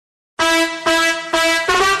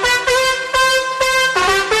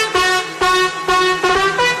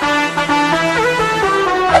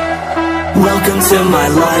to my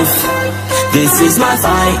life. This is my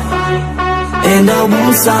fight, and I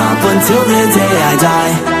won't stop until the day I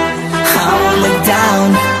die. I won't look down,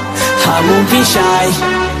 I won't be shy,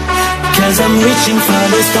 'cause I'm reaching for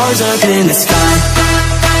the stars up in the sky.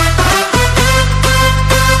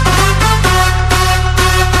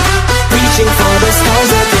 Reaching for the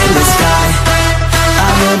stars up in the sky. I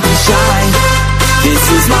won't be shy, this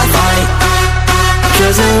is my fight,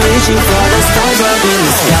 'cause I'm reaching for the stars up in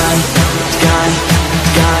the sky. Sky,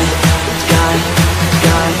 sky, sky,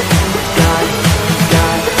 sky, sky,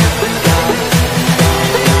 sky, sky.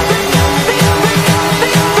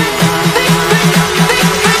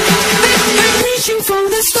 Reaching for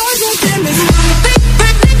the stars up in the sky.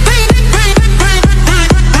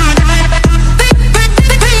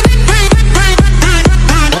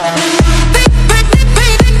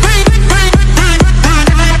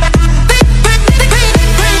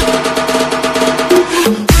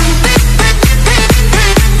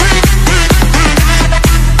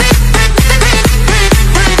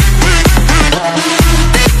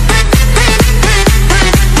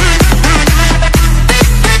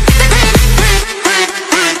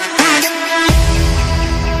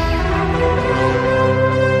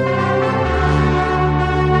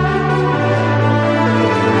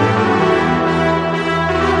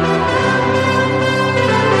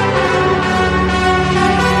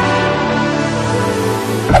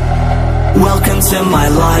 Welcome to my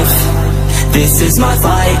life, this is my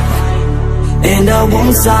fight, and I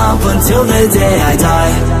won't stop until the day I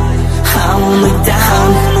die. I won't look down,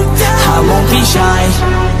 I won't be shy,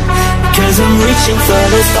 'cause I'm reaching for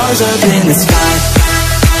the stars up in the sky.